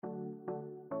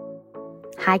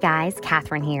Hi guys,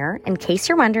 Catherine here. In case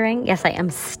you're wondering, yes, I am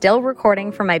still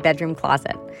recording from my bedroom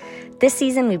closet. This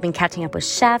season, we've been catching up with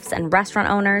chefs and restaurant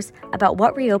owners about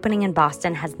what reopening in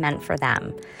Boston has meant for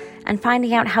them and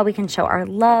finding out how we can show our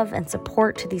love and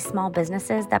support to these small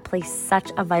businesses that play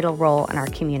such a vital role in our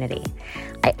community.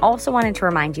 I also wanted to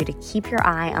remind you to keep your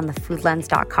eye on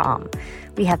thefoodlens.com.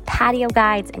 We have patio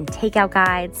guides and takeout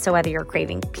guides, so whether you're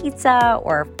craving pizza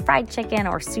or fried chicken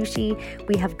or sushi,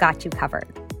 we have got you covered.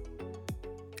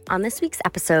 On this week's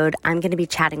episode, I'm going to be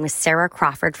chatting with Sarah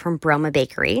Crawford from Broma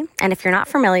Bakery. And if you're not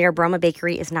familiar, Broma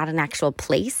Bakery is not an actual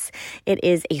place. It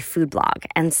is a food blog.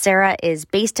 And Sarah is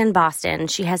based in Boston.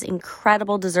 She has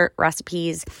incredible dessert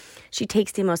recipes. She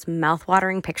takes the most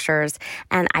mouth-watering pictures.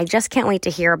 And I just can't wait to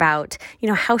hear about,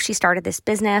 how she started this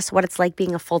business, what it's like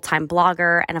being a full-time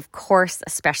blogger. And of course,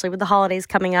 especially with the holidays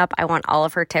coming up, I want all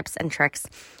of her tips and tricks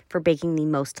for baking the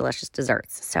most delicious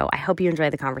desserts. So I hope you enjoy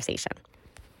the conversation.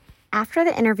 After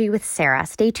the interview with Sarah,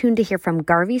 stay tuned to hear from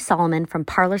Garvey Solomon from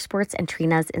Parlor Sports and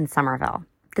Trina's in Somerville.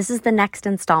 This is the next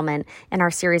installment in our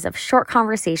series of short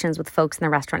conversations with folks in the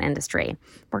restaurant industry.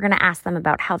 We're going to ask them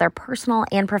about how their personal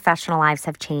and professional lives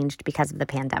have changed because of the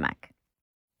pandemic.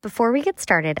 Before we get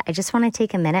started, I just want to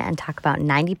take a minute and talk about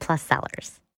 90 Plus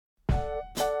Cellars.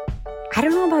 I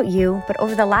don't know about you, but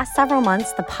over the last several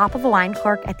months, the pop of a wine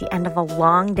cork at the end of a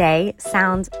long day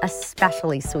sounds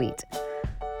especially sweet.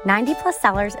 90 Plus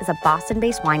Cellars is a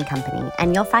Boston-based wine company,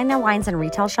 and you'll find their wines in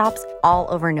retail shops all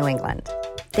over New England.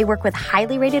 They work with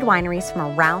highly rated wineries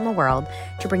from around the world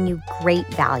to bring you great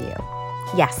value.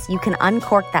 Yes, you can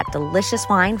uncork that delicious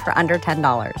wine for under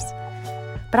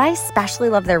 $10. But I especially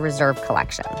love their Reserve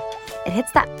collection. It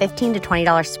hits that $15 to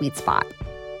 $20 sweet spot.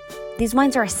 These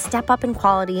wines are a step up in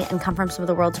quality and come from some of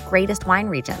the world's greatest wine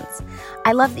regions.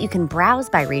 I love that you can browse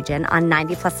by region on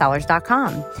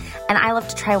 90pluscellars.com. And I love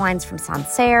to try wines from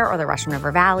Sancerre or the Russian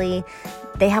River Valley.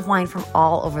 They have wine from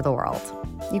all over the world.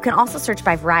 You can also search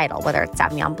by varietal, whether it's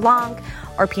Sauvignon Blanc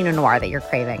or Pinot Noir that you're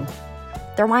craving.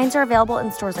 Their wines are available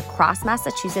in stores across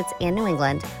Massachusetts and New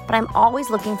England, but I'm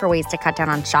always looking for ways to cut down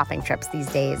on shopping trips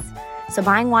these days. So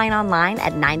buying wine online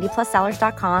at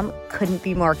 90pluscellars.com couldn't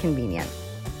be more convenient.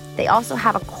 They also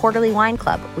have a quarterly wine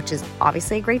club, which is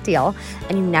obviously a great deal,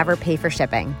 and you never pay for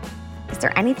shipping. Is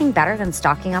there anything better than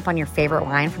stocking up on your favorite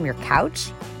wine from your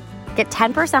couch? Get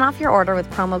 10% off your order with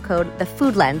promo code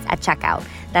TheFoodLens at checkout.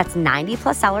 That's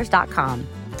 90pluscellars.com.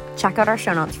 Check out our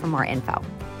show notes for more info.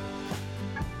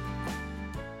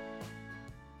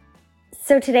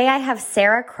 So today I have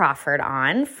Sarah Crawford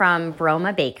on from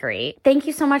Broma Bakery. Thank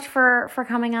you so much for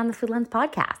coming on the Food Lens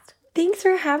podcast. Thanks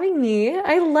for having me.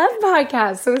 I love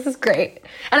podcasts, so this is great.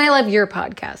 And I love your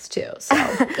podcast too, so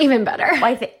even better.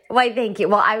 Why, thank you.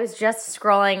 Well, I was just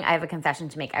scrolling. I have a confession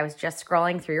to make. I was just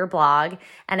scrolling through your blog,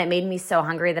 and it made me so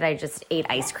hungry that I just ate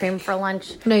ice cream for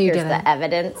lunch. No, you didn't.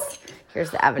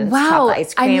 Here's the evidence. Wow. Chocolate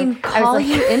ice cream.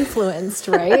 You influenced,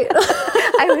 right?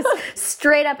 I was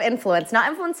straight up influenced. Not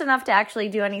influenced enough to actually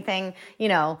do anything,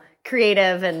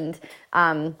 creative and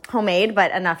homemade,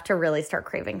 but enough to really start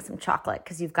craving some chocolate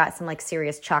because you've got some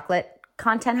serious chocolate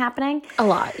content happening. A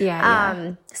lot,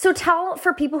 yeah. So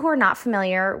for people who are not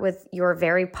familiar with your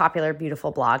very popular, beautiful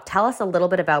blog, tell us a little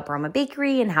bit about Broma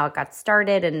Bakery and how it got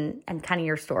started and kind of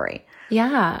your story.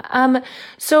 Yeah.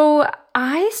 So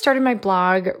I started my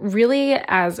blog really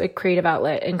as a creative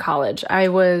outlet in college. I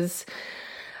was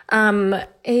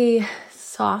a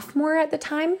sophomore at the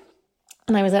time.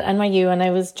 And I was at NYU and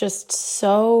I was just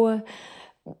so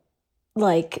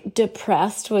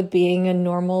depressed with being a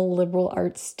normal liberal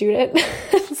arts student.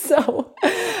 So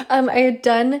I had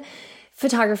done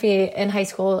photography in high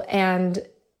school and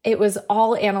it was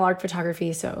all analog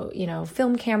photography. So,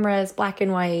 film cameras, black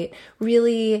and white,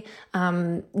 really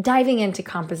diving into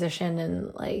composition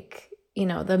and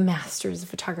the masters of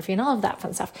photography and all of that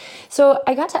fun stuff. So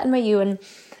I got to NYU and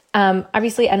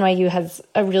obviously NYU has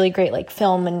a really great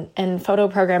film and photo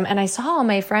program. And I saw all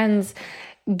my friends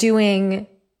doing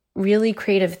really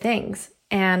creative things.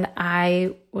 And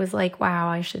I was like, wow,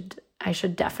 I should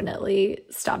definitely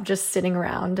stop just sitting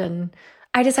around. And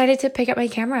I decided to pick up my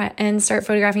camera and start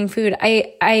photographing food.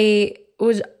 I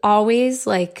was always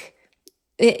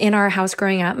in our house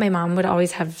growing up, my mom would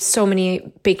always have so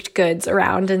many baked goods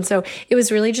around. And so it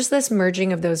was really just this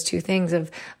merging of those two things of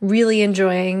really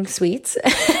enjoying sweets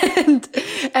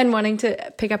and wanting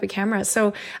to pick up a camera.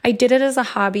 So I did it as a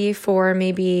hobby for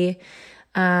maybe,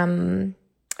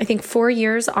 I think 4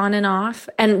 years on and off.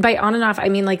 And by on and off, I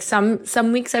mean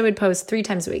some weeks I would post 3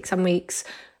 times a week, some weeks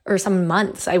or some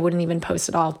months I wouldn't even post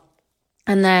at all.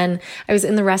 And then I was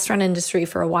in the restaurant industry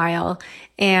for a while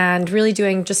and really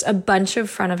doing just a bunch of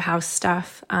front of house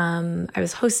stuff. I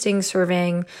was hosting,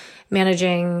 serving,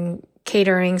 managing,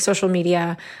 catering, social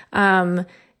media.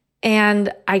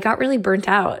 And I got really burnt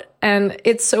out. And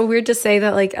it's so weird to say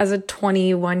that, like, as a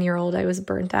 21-year-old, I was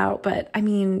burnt out. But I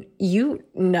mean,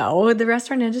 the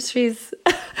restaurant industry is,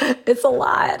 it's a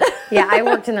lot. Yeah, I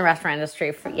worked in the restaurant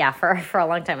industry for a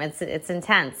long time. It's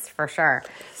intense for sure.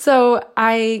 So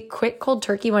I quit cold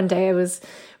turkey one day. I was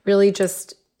really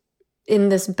just in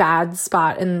this bad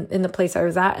spot in the place I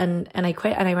was at, and I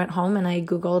quit, and I went home and I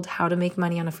Googled how to make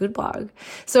money on a food blog.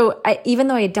 So even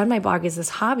though I had done my blog as this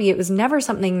hobby, it was never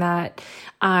something that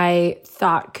I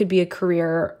thought could be a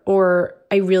career, or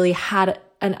I really had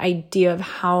an idea of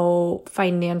how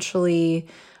financially,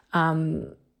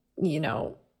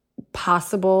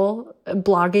 possible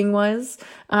blogging was.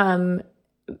 And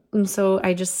so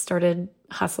I just started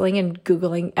hustling and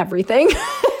Googling everything.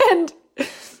 And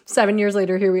 7 years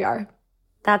later, here we are.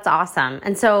 That's awesome.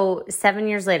 And so 7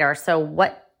 years later, so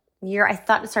what year?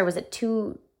 Was it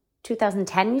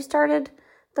 2010 you started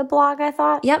the blog, I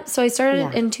thought? Yep. So I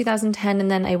started in 2010,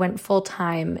 and then I went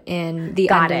full-time in the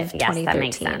end of 2013. That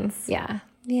makes sense. Yeah.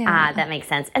 That makes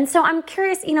sense. And so I'm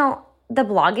curious, the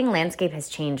blogging landscape has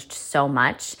changed so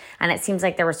much. And it seems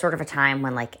like there was sort of a time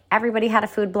when, like, everybody had a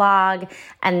food blog.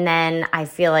 And then I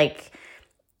feel like,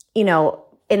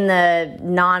 in the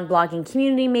non-blogging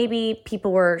community, maybe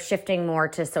people were shifting more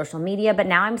to social media, but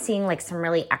now I'm seeing, like, some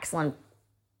really excellent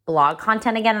blog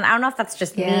content again. And I don't know if that's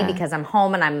just me because I'm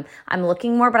home and I'm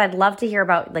looking more, but I'd love to hear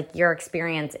about, like, your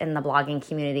experience in the blogging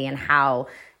community and how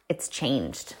it's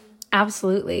changed.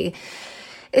 Absolutely.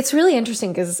 It's really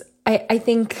interesting because I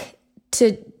think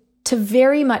to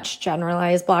very much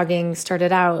generalize, blogging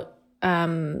started out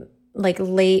like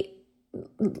late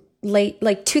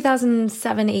like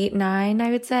 2007, 8, 9, I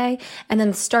would say, and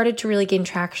then started to really gain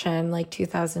traction like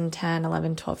 2010,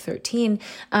 11, 12, 13.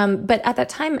 But at that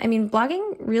time, I mean,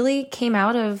 blogging really came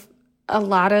out of a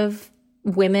lot of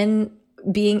women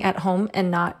being at home and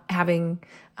not having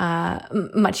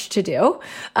much to do,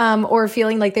 or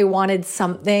feeling like they wanted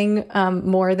something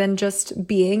more than just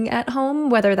being at home,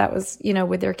 whether that was,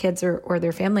 with their kids or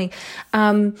their family.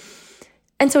 And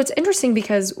so it's interesting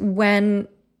because when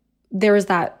there was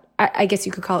that, I guess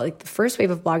you could call it like the first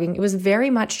wave of blogging, it was very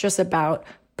much just about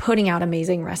putting out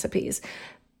amazing recipes.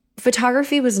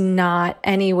 Photography was not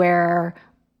anywhere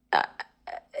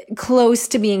close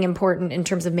to being important in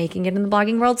terms of making it in the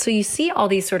blogging world. So you see all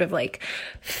these sort of like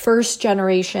first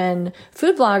generation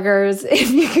food bloggers,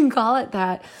 if you can call it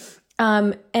that.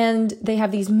 And they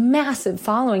have these massive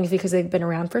followings because they've been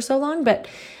around for so long, but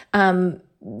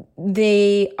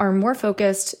they are more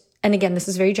focused. And again, this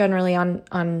is very generally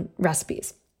on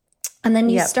recipes. And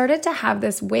then you started to have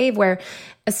this wave where,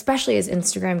 especially as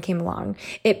Instagram came along,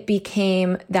 it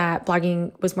became that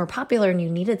blogging was more popular and you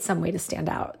needed some way to stand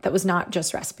out that was not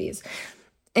just recipes.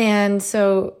 And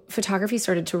so photography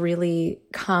started to really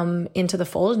come into the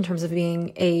fold in terms of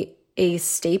being a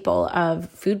staple of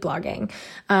food blogging.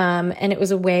 And it was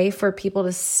a way for people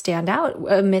to stand out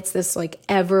amidst this like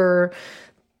ever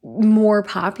more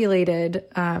populated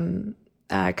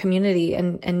community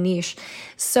and niche.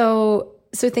 So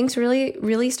things really,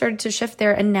 really started to shift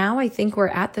there. And now I think we're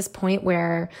at this point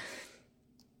where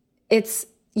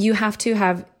you have to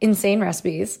have insane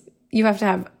recipes. You have to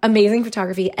have amazing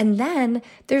photography. And then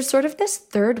there's sort of this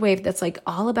third wave that's like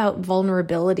all about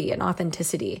vulnerability and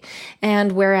authenticity.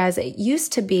 And whereas it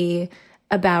used to be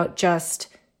about just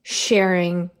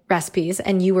sharing recipes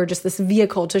and you were just this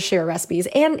vehicle to share recipes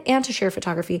and to share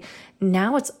photography,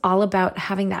 now it's all about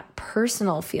having that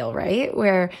personal feel, right?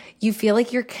 Where you feel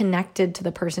like you're connected to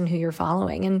the person who you're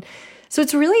following. And so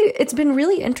it's been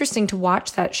really interesting to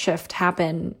watch that shift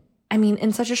happen. I mean,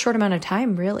 in such a short amount of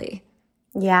time, really.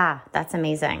 Yeah, that's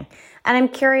amazing. And I'm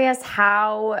curious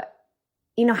how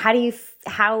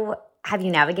have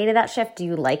you navigated that shift? Do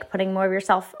you like putting more of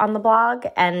yourself on the blog?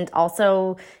 And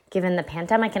also, given the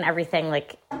pandemic and everything,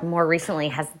 like more recently,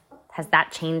 has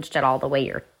that changed at all the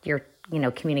way you're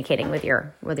communicating with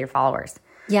your followers?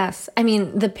 Yes. I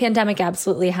mean, the pandemic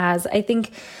absolutely has. I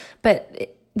think,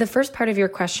 but the first part of your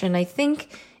question, I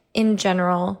think in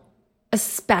general,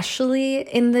 especially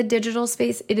in the digital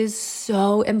space, it is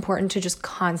so important to just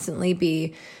constantly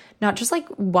be not just like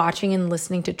watching and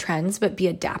listening to trends, but be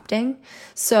adapting.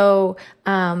 So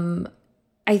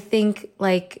I think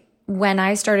like when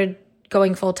I started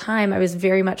going full time, I was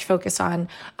very much focused on,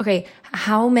 okay,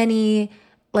 how many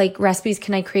like recipes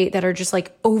can I create that are just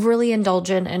like overly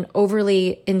indulgent and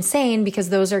overly insane, because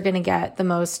those are going to get the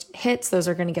most hits. Those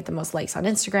are going to get the most likes on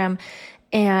Instagram.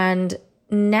 And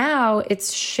now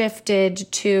it's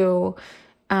shifted to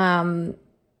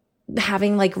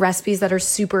having like recipes that are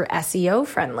super SEO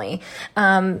friendly.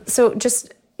 So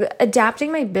just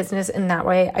adapting my business in that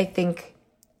way, I think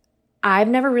I've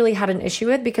never really had an issue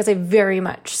with, because I very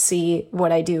much see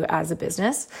what I do as a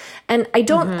business. And I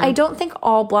don't think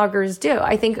all bloggers do.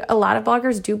 I think a lot of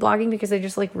bloggers do blogging because they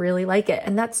just like really like it,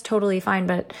 and that's totally fine.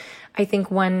 But I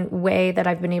think one way that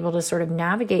I've been able to sort of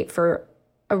navigate for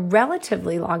a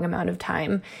relatively long amount of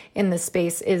time in this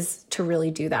space is to really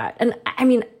do that. And I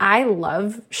mean, I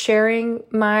love sharing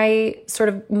my sort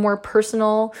of more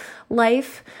personal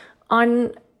life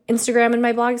on Instagram and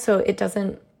my blog, so it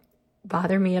doesn't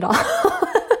bother me at all.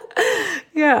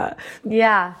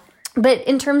 Yeah. But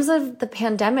in terms of the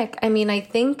pandemic, I mean, I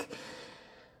think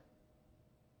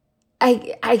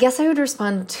I guess I would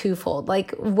respond twofold.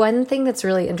 Like, one thing that's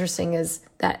really interesting is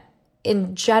that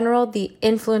in general, the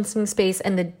influencing space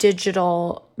and the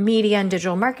digital media and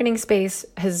digital marketing space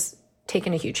has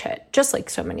taken a huge hit, just like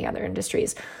so many other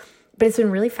industries. But it's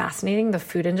been really fascinating. The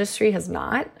food industry has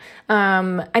not.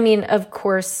 I mean, of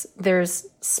course, there's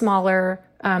smaller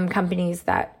companies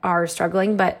that are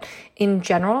struggling, but in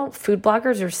general, food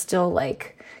bloggers are still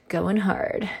like going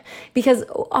hard, because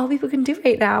all people can do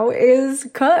right now is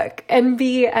cook and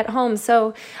be at home.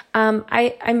 So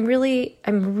I'm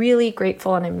really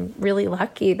grateful, and I'm really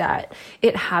lucky that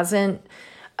it hasn't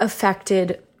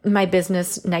affected my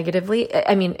business negatively.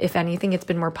 I mean, if anything, it's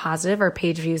been more positive. Our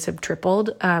page views have tripled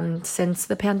since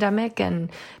the pandemic, and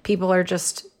people are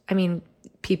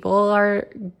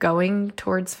going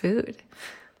towards food.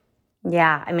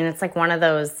 Yeah. I mean, it's like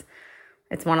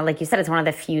like you said, it's one of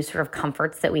the few sort of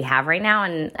comforts that we have right now.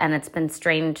 And it's been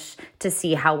strange to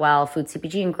see how well food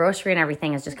CPG and grocery and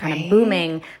everything is just kind of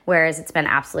booming, whereas it's been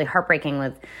absolutely heartbreaking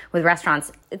with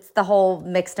restaurants. It's the whole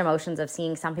mixed emotions of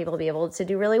seeing some people be able to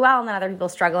do really well and then other people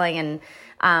struggling,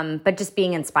 and but just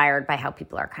being inspired by how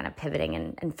people are kind of pivoting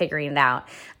and figuring it out.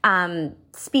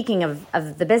 Speaking of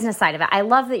the business side of it, I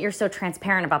love that you're so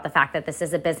transparent about the fact that this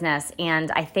is a business.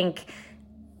 And I think,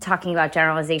 talking about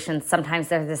generalizations, sometimes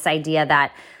there's this idea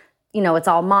that, it's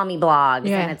all mommy blogs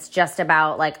and it's just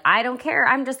about like, I don't care,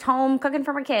 I'm just home cooking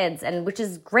for my kids, and which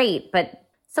is great. But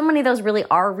so many of those really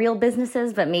are real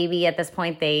businesses, but maybe at this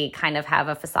point they kind of have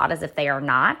a facade as if they are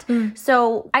not.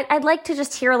 So I'd like to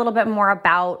just hear a little bit more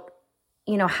about,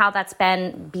 how that's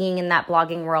been being in that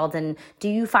blogging world. And do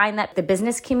you find that the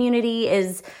business community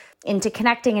is into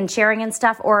connecting and sharing and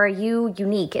stuff, or are you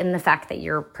unique in the fact that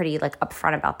you're pretty like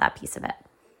upfront about that piece of it?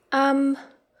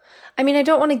 I mean, I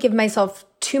don't want to give myself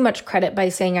too much credit by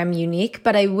saying I'm unique,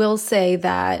 but I will say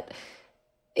that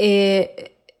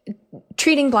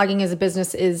treating blogging as a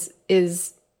business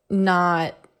is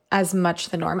not as much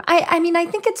the norm. I mean, I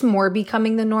think it's more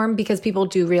becoming the norm because people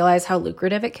do realize how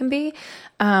lucrative it can be.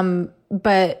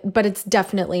 But it's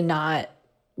definitely not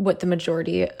what the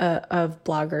majority of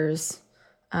bloggers,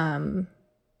 I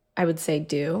would say,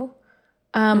 do.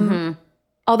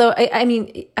 Although, I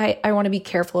mean, I want to be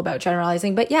careful about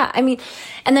generalizing. But yeah, I mean,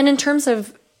 and then in terms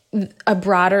of a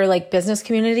broader like business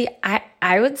community,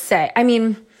 I would say, I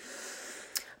mean,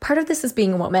 part of this is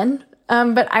being a woman.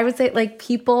 But I would say like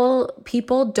people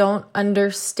don't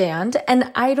understand, and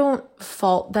I don't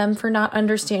fault them for not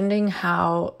understanding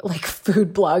how like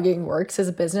food blogging works as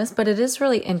a business, but it is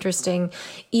really interesting.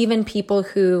 Even people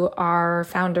who are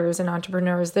founders and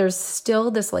entrepreneurs, there's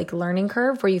still this like learning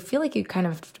curve where you feel like you kind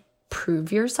of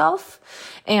prove yourself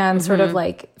and sort of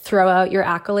like throw out your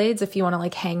accolades if you want to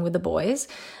like hang with the boys.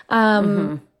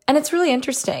 And it's really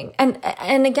interesting.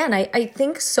 And again, I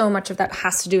think so much of that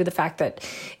has to do with the fact that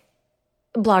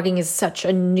blogging is such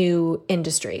a new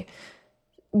industry.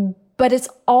 But it's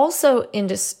also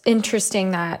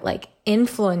interesting that like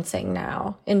influencing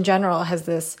now in general has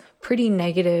this pretty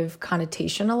negative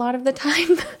connotation a lot of the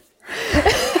time.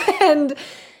 And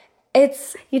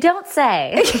you don't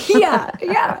say.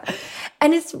 yeah.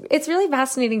 And it's really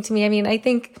fascinating to me. I mean, I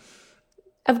think,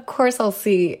 of course, I'll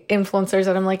see influencers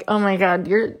and I'm like, oh my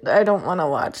God, I don't want to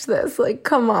watch this. Like,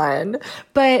 come on.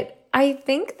 But I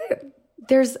think that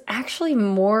there's actually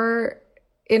more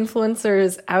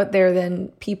influencers out there than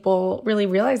people really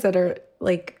realize that are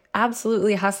like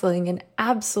absolutely hustling and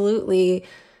absolutely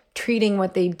treating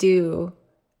what they do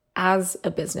as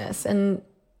a business. And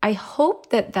I hope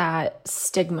that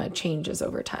stigma changes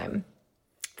over time.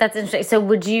 That's interesting.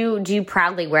 So do you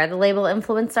proudly wear the label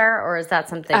influencer, or is that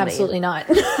something? Absolutely not.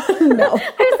 No. I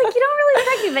was like, you don't really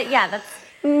affect me, but yeah, that's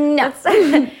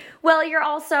well, you're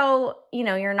also,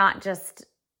 you're not just,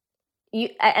 you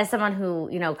as someone who,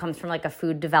 comes from like a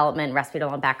food development, recipe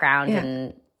development background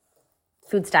and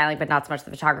food styling, but not so much the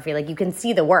photography. Like you can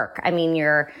see the work. I mean,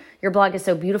 your blog is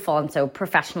so beautiful and so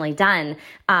professionally done,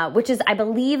 which is, I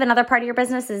believe, another part of your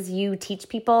business is you teach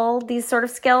people these sort of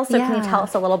skills. So can you tell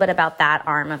us a little bit about that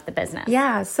arm of the business?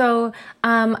 Yeah. So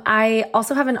I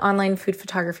also have an online food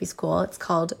photography school. It's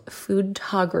called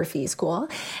Foodtography School.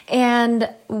 And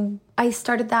I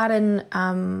started that in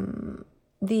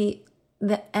the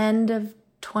end of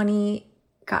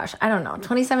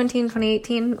 2017,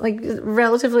 2018, like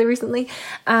relatively recently.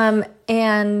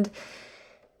 And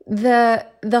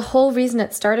the whole reason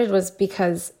it started was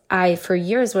because I, for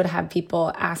years, would have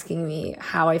people asking me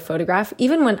how I photograph,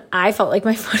 even when I felt like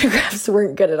my photographs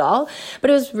weren't good at all. But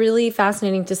it was really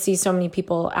fascinating to see so many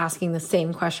people asking the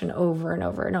same question over and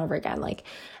over and over again. Like,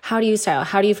 how do you style?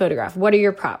 How do you photograph? What are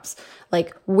your props?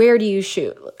 Like, where do you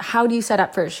shoot? How do you set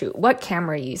up for a shoot? What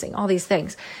camera are you using? All these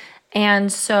things.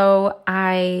 And so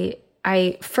I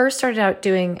first started out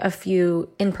doing a few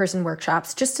in-person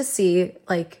workshops just to see,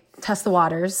 like, test the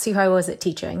waters, see how I was at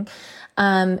teaching.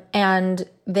 And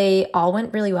they all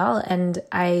went really well. And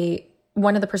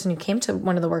one of the person who came to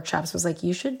one of the workshops was like,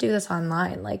 you should do this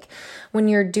online. Like when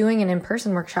you're doing an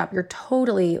in-person workshop, you're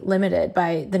totally limited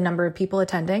by the number of people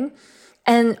attending.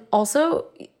 And also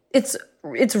it's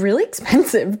really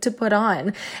expensive to put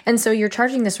on. And so you're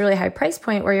charging this really high price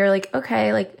point where you're like,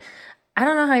 okay, like, I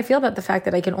don't know how I feel about the fact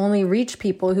that I can only reach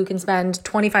people who can spend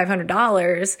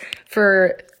 $2,500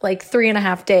 for like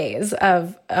 3.5 days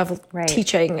of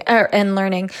teaching and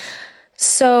learning.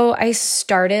 So I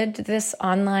started this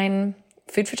online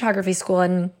food photography school,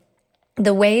 and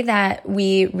the way that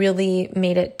we really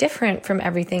made it different from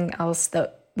everything else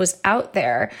that was out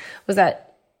there was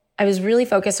that I was really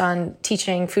focused on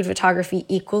teaching food photography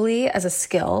equally as a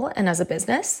skill and as a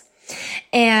business.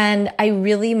 And I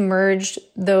really merged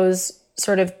those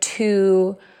sort of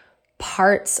two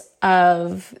parts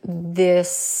of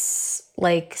this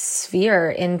like sphere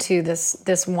into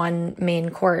this one main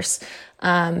course.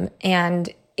 And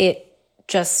it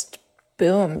just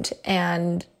boomed.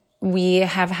 And we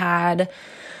have had,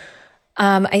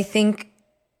 I think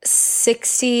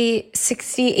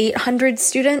 6,800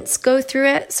 students go through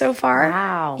it so far.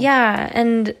 Wow. Yeah.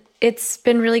 And it's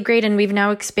been really great. And we've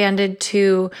now expanded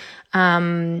to,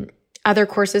 other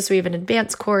courses. So we have an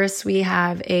advanced course. We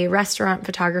have a restaurant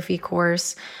photography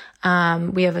course. We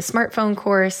have a smartphone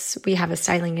course. We have a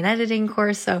styling and editing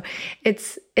course. So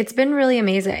it's been really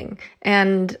amazing.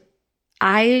 And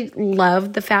I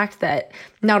love the fact that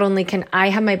not only can I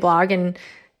have my blog and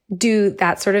do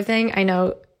that sort of thing. I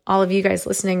know all of you guys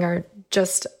listening are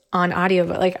just on audio,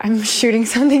 but like I'm shooting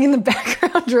something in the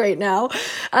background right now.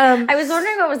 I was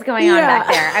wondering what was going on back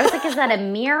there. I was like, is that a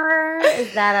mirror?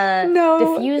 Is that a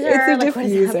diffuser? It's a like,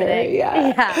 diffuser.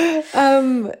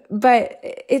 Yeah. But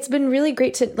it's been really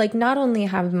great to like not only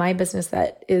have my business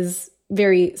that is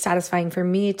very satisfying for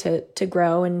me to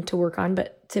grow and to work on,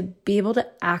 but to be able to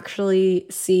actually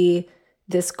see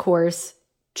this course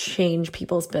change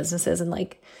people's businesses and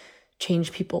like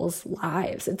change people's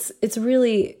lives. It's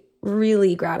really,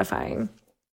 really gratifying.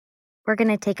 We're going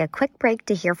to take a quick break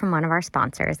to hear from one of our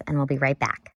sponsors, and we'll be right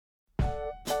back.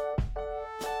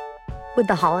 With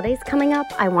the holidays coming up,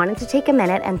 I wanted to take a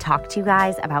minute and talk to you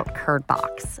guys about Curd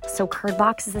Box. So Curd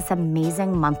Box is this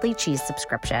amazing monthly cheese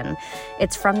subscription.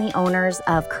 It's from the owners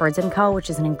of Curds & Co., which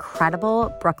is an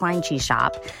incredible Brookline cheese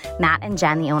shop. Matt and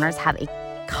Jen, the owners, have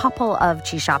a couple of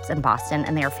cheese shops in Boston,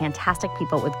 and they are fantastic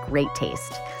people with great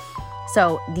taste.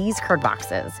 So these Curd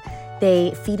Boxes,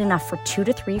 they feed enough for 2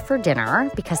 to 3 for dinner,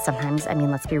 because sometimes, I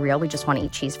mean, let's be real, we just want to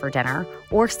eat cheese for dinner,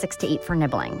 or 6 to 8 for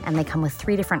nibbling. And they come with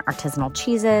 3 different artisanal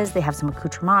cheeses. They have some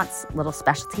accoutrements, little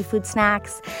specialty food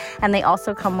snacks. And they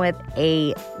also come with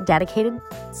a dedicated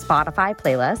Spotify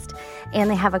playlist.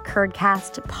 And they have a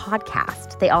Curdcast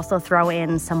podcast. They also throw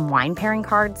in some wine pairing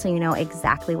cards so you know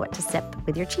exactly what to sip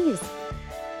with your cheese.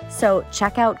 So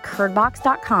check out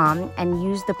curdbox.com and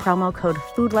use the promo code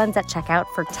FOODLENS at checkout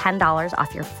for $10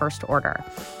 off your first order.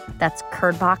 That's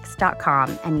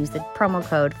curdbox.com and use the promo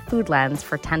code FOODLENS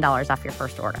for $10 off your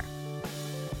first order.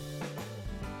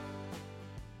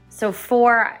 So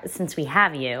since we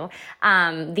have you,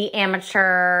 the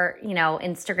amateur,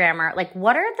 Instagrammer, like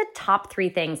what are the top 3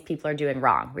 things people are doing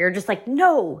wrong? We were just like,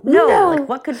 no. Like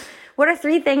what are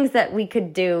 3 things that we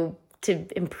could do to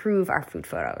improve our food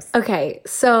photos? Okay,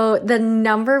 so the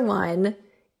number one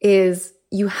is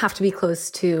you have to be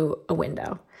close to a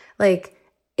window. Like,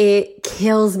 it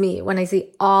kills me when I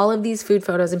see all of these food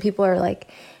photos and people are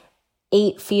like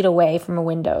 8 feet away from a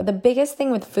window. The biggest thing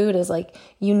with food is like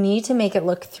you need to make it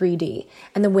look 3D.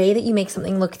 And the way that you make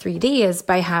something look 3D is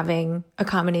by having a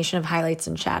combination of highlights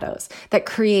and shadows that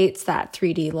creates that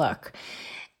 3D look.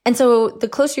 And so the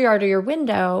closer you are to your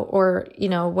window or,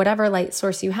 whatever light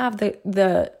source you have,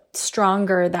 the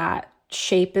stronger that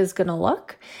shape is going to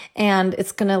look, and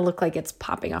it's going to look like it's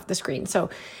popping off the screen. So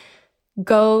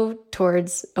go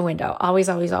towards a window. Always,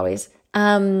 always, always.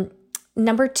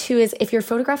 Number 2 is if you're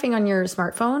photographing on your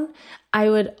smartphone, I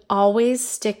would always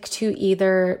stick to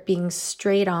either being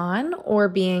straight on or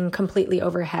being completely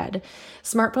overhead.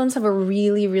 Smartphones have a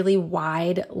really, really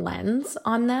wide lens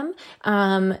on them.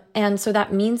 And so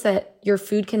that means that your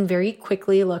food can very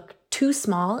quickly look too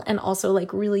small and also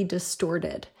like really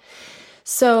distorted.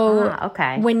 So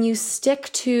when you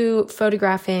stick to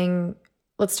photographing,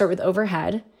 let's start with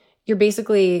overhead, you're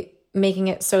basically making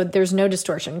it so there's no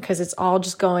distortion because it's all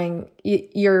just going,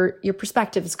 your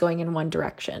perspective is going in one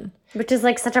direction. Which is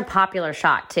like such a popular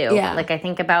shot too. Yeah. Like I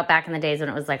think about back in the days when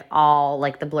it was like all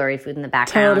like the blurry food in the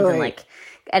background. Totally.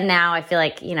 And now I feel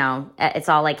like, it's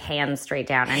all like hands straight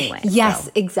down anyway. Yes,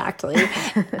 exactly.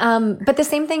 But the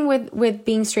same thing with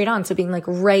being straight on. So being like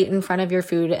right in front of your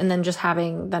food and then just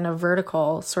having then a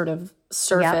vertical sort of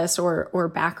surface or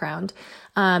background,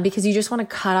 because you just want to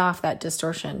cut off that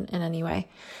distortion in any way.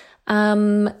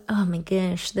 Oh my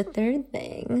gosh, the third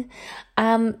thing,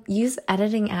 use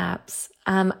editing apps.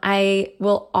 I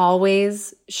will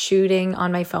always, shooting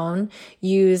on my phone,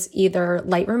 use either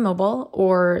Lightroom Mobile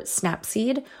or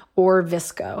Snapseed or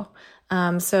VSCO.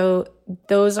 So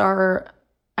those are,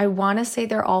 I want to say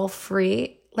they're all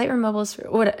free. Lightroom Mobile is free,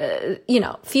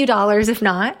 few dollars if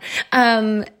not.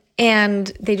 And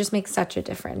they just make such a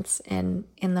difference in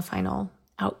the final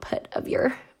output of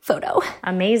your photo.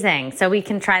 Amazing. So we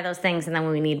can try those things, and then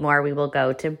when we need more, we will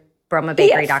go to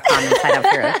bromabakery.com and sign up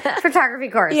for your photography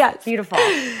course. Yes. Beautiful.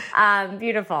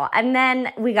 Beautiful. And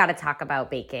then we got to talk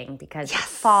about baking because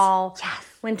fall,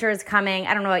 winter is coming.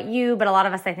 I don't know about you, but a lot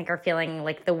of us, I think, are feeling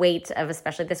like the weight of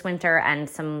especially this winter, and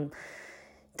some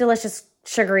delicious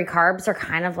sugary carbs are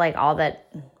kind of like all that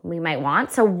we might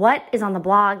want. So what is on the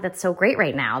blog that's so great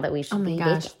right now that we should be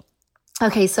baking?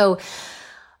 Okay, so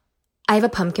I have a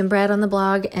pumpkin bread on the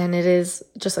blog, and it is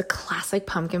just a classic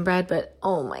pumpkin bread, but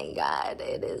oh my God,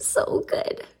 it is so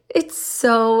good. It's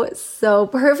so, so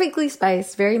perfectly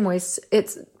spiced, very moist.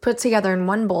 It's put together in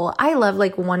one bowl. I love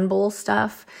like one bowl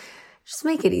stuff. Just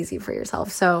make it easy for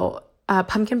yourself. So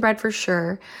pumpkin bread for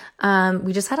sure.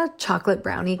 We just had a chocolate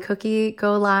brownie cookie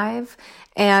go live,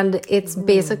 and it's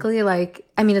basically like,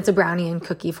 it's a brownie in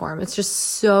cookie form. It's just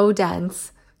so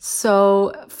dense,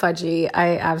 so fudgy.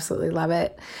 I absolutely love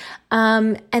it.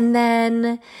 And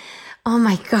then, oh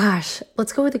my gosh,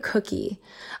 let's go with a cookie.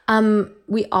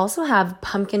 We also have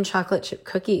pumpkin chocolate chip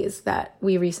cookies that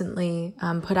we recently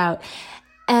put out.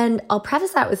 And I'll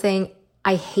preface that with saying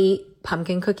I hate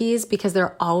pumpkin cookies because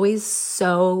they're always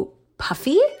so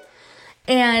puffy.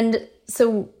 And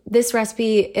so this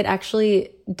recipe, it actually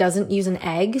doesn't use an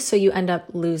egg. So you end up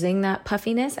losing that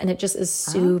puffiness, and it just is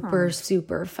super,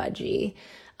 super fudgy.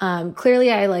 Clearly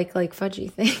I like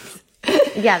fudgy things.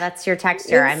 Yeah, that's your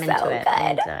texture. I'm into it.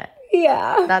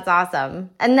 Yeah. That's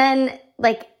awesome. And then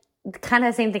like kind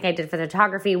of the same thing I did for the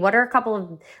photography. What are a couple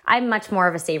of, I'm much more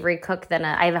of a savory cook than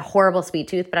I have a horrible sweet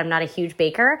tooth, but I'm not a huge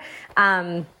baker.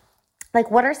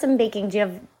 Like what are some baking, do you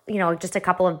have, just a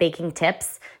couple of baking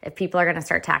tips if people are going to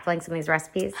start tackling some of these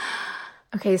recipes?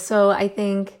 Okay. So I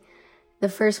think the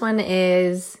first one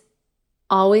is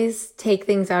always take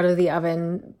things out of the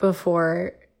oven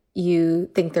before you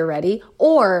think they're ready.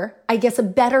 Or I guess a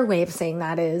better way of saying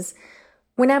that is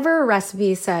whenever a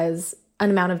recipe says an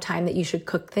amount of time that you should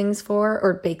cook things for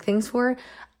or bake things for,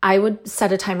 I would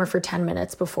set a timer for 10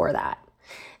 minutes before that.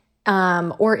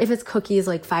 Or if it's cookies,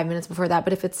 like 5 minutes before that.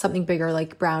 But if it's something bigger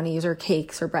like brownies or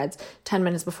cakes or breads, 10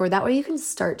 minutes before. That way you can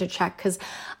start to check, because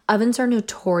ovens are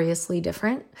notoriously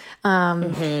different.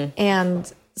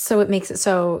 And so it makes it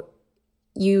so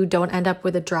you don't end up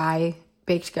with a dry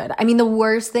baked good. The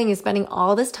worst thing is spending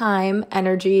all this time,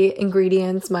 energy,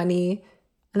 ingredients, money,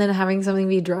 and then having something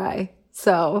be dry.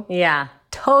 So yeah,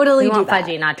 totally we want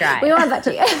fudgy, not dry. We want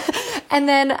fudgy. And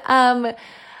then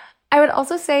I would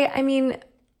also say,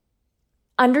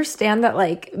 understand that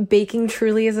like baking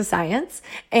truly is a science.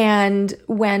 And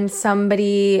when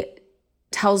somebody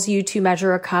tells you to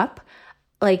measure a cup,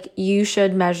 like you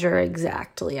should measure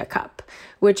exactly a cup,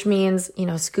 which means,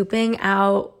 scooping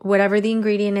out whatever the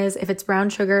ingredient is. If it's brown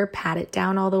sugar, pat it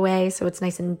down all the way so it's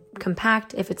nice and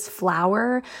compact. If it's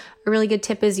flour, a really good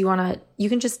tip is you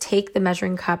can just take the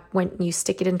measuring cup when you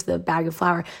stick it into the bag of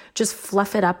flour, just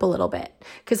fluff it up a little bit,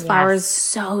 because flour is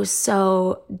so,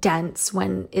 so dense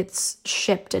when it's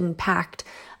shipped and packed.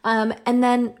 And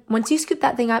then once you scoop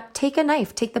that thing up, take a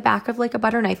knife, take the back of like a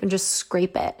butter knife and just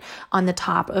scrape it on the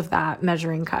top of that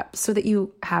measuring cup so that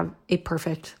you have a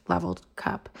perfect leveled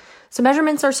cup. So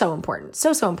measurements are so important,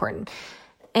 so important.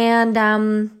 And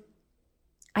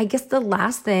I guess the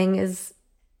last thing is,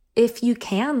 if you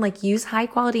can, like, use high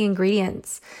quality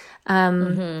ingredients.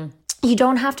 You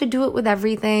don't have to do it with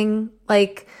everything.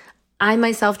 Like, I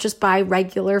myself just buy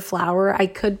regular flour. I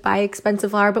could buy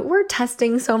expensive flour, but we're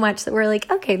testing so much that we're like,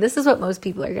 okay, this is what most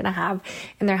people are going to have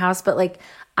in their house. But like,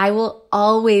 I will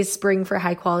always spring for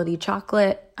high quality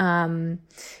chocolate,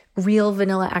 real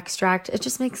vanilla extract. It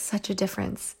just makes such a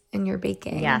difference in your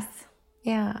baking. Yes.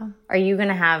 Yeah. Are you going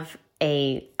to have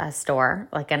a store,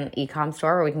 like an e-com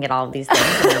store where we can get all of these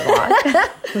things in your blog?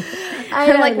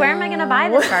 I'm like, where am I going to buy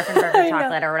this Barf and Burger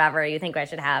chocolate or whatever you think I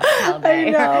should have?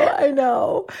 I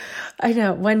know.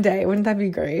 One day, wouldn't that be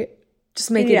great? Just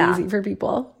make it easy for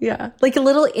people. Yeah. Like a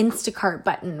little Instacart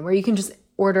button where you can just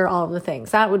order all of the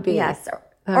things. That would be. Yes.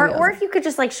 Or if you could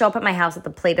just like show up at my house with the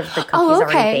plate of the cookies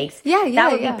already baked. Yeah.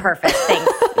 That would be perfect.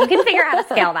 Thanks. You can figure out how to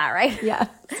scale that, right? Yeah.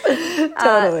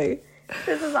 Totally.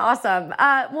 This is awesome.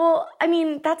 Well, I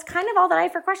mean, that's kind of all that I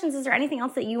have for questions. Is there anything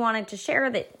else that you wanted to share,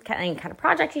 that any kind of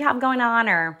project you have going on,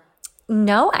 or?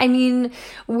 No, I mean,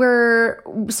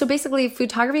 so basically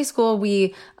photography school,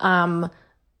 we have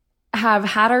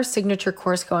had our signature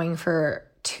course going for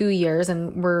 2 years,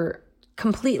 and we're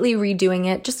completely redoing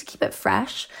it just to keep it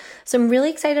fresh. So I'm really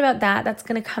excited about that. That's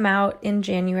going to come out in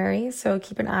January. So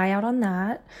keep an eye out on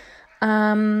that.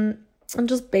 I'm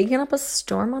just baking up a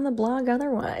storm on the blog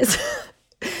otherwise.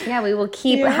 Yeah, we will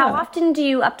keep. Yeah. How often do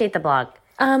you update the blog?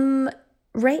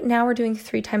 Right now we're doing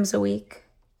 3 times a week.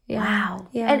 Yeah. Wow.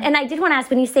 Yeah. And I did want to ask,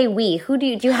 when you say we, who do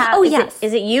you have? Oh, yes.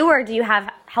 Is it you, or do you have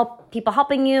people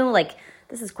helping you? Like,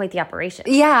 this is quite the operation.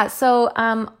 Yeah. So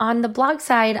on the blog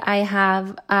side, I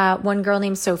have one girl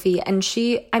named Sophie, and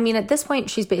at this point,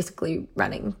 she's basically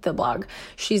running the blog.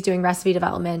 She's doing recipe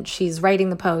development. She's writing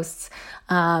the posts.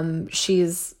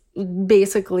 She's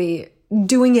basically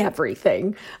doing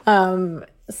everything.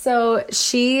 So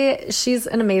she's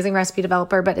an amazing recipe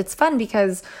developer, but it's fun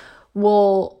because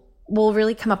we'll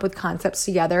really come up with concepts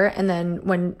together. And then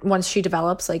once she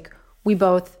develops, like, we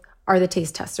both are the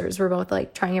taste testers. We're both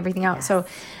like trying everything out. Yes. So,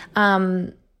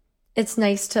 it's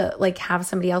nice to like have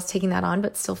somebody else taking that on,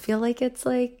 but still feel like it's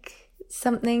like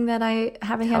something that I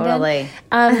have a hand in.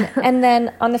 And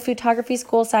then on the photography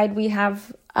school side, we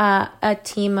have a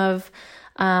team of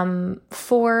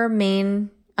 4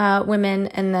 main women,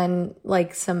 and then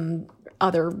like some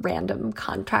other random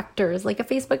contractors, like a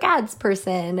Facebook ads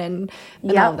person and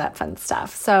all that fun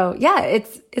stuff. So yeah,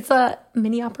 it's a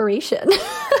mini operation.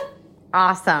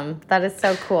 Awesome. That is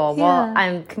so cool. Yeah.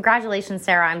 Well, congratulations,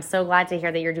 Sarah. I'm so glad to hear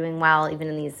that you're doing well, even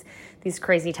in these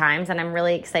crazy times. And I'm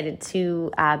really excited to,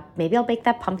 maybe I'll bake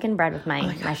that pumpkin bread with my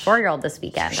 4-year-old this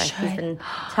weekend. He's been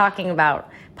talking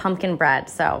about pumpkin bread.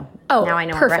 So now I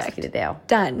know what recipe to do.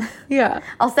 Done. Yeah.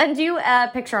 I'll send you a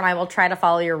picture, and I will try to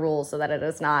follow your rules so that it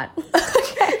is not,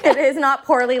 it is not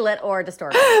poorly lit or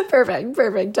distorted.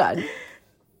 Perfect. Done.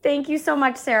 Thank you so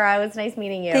much, Sarah. It was nice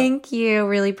meeting you. Thank you.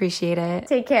 Really appreciate it.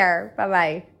 Take care.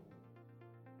 Bye-bye.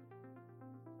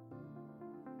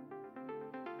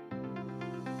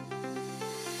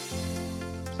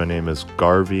 My name is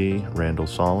Garvey Randall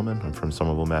Solomon. I'm from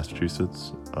Somerville,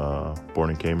 Massachusetts.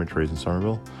 Born in Cambridge, raised in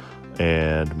Somerville.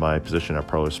 And my position at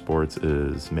Parlor Sports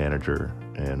is manager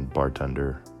and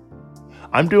bartender.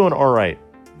 I'm doing all right.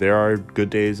 There are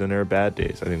good days and there are bad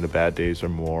days. I think the bad days are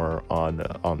more on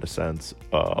the sense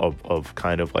of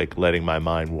kind of like letting my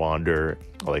mind wander,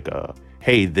 like,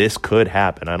 hey, this could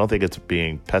happen. I don't think it's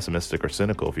being pessimistic or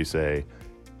cynical if you say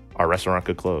our restaurant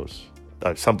could close.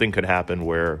 Something could happen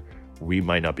where we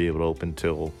might not be able to open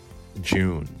till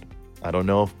June. I don't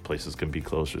know if places can be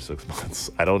closed for 6 months.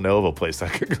 I don't know of a place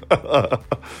that could go.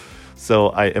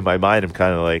 So in my mind, I'm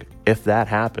kind of like, if that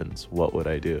happens, what would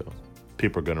I do?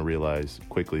 People are going to realize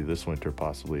quickly this winter,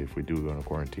 possibly, if we do go into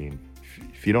quarantine,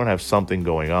 if you don't have something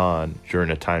going on during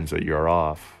the times that you're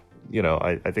off,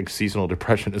 I think seasonal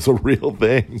depression is a real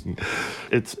thing.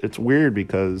 It's weird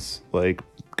because, like,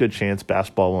 good chance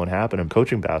basketball won't happen. I'm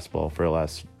coaching basketball for the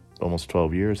last almost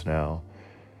 12 years now.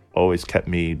 Always kept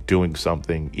me doing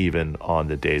something even on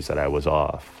the days that I was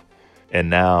off.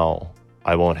 And now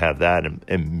I won't have that,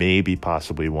 and maybe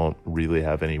possibly won't really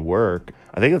have any work.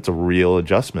 I think that's a real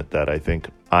adjustment that I think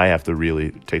I have to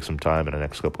really take some time in the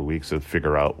next couple of weeks to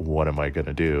figure out, what am I going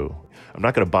to do? I'm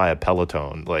not going to buy a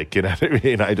Peloton, like, you know what I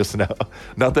mean? I just know,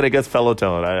 nothing against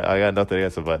Peloton. I got nothing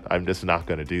against it, but I'm just not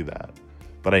going to do that.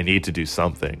 But I need to do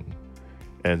something.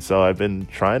 And so I've been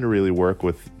trying to really work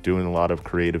with doing a lot of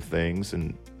creative things,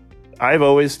 and I've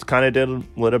always kind of did a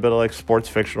little bit of like sports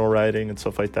fictional writing and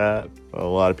stuff like that. A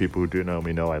lot of people who do know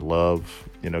me know I love,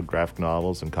 graphic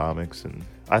novels and comics. And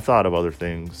I thought of other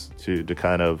things to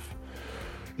kind of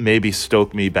maybe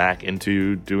stoke me back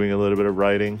into doing a little bit of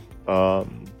writing.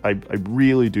 I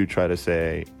really do try to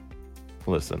say,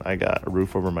 listen, I got a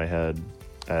roof over my head.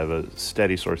 I have a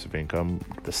steady source of income.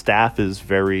 The staff is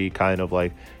very kind of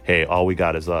like, hey, all we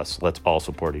got is us. Let's all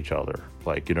support each other.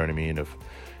 Like, you know what I mean?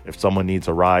 If someone needs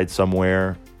a ride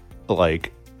somewhere,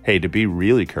 like, hey, to be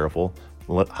really careful,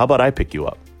 how about I pick you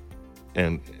up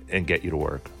and get you to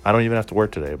work? I don't even have to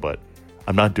work today, but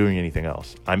I'm not doing anything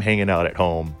else. I'm hanging out at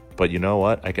home, but you know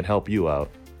what? I can help you out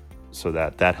so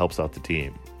that helps out the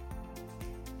team.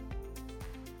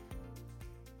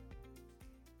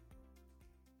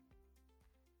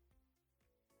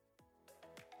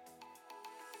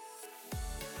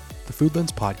 The Food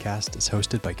Lens podcast is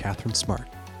hosted by Catherine Smart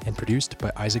and produced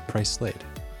by Isaac Price Slade.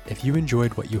 If you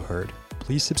enjoyed what you heard,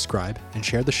 please subscribe and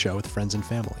share the show with friends and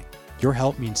family. Your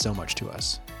help means so much to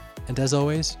us. And as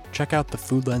always, check out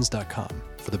thefoodlens.com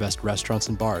for the best restaurants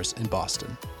and bars in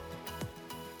Boston.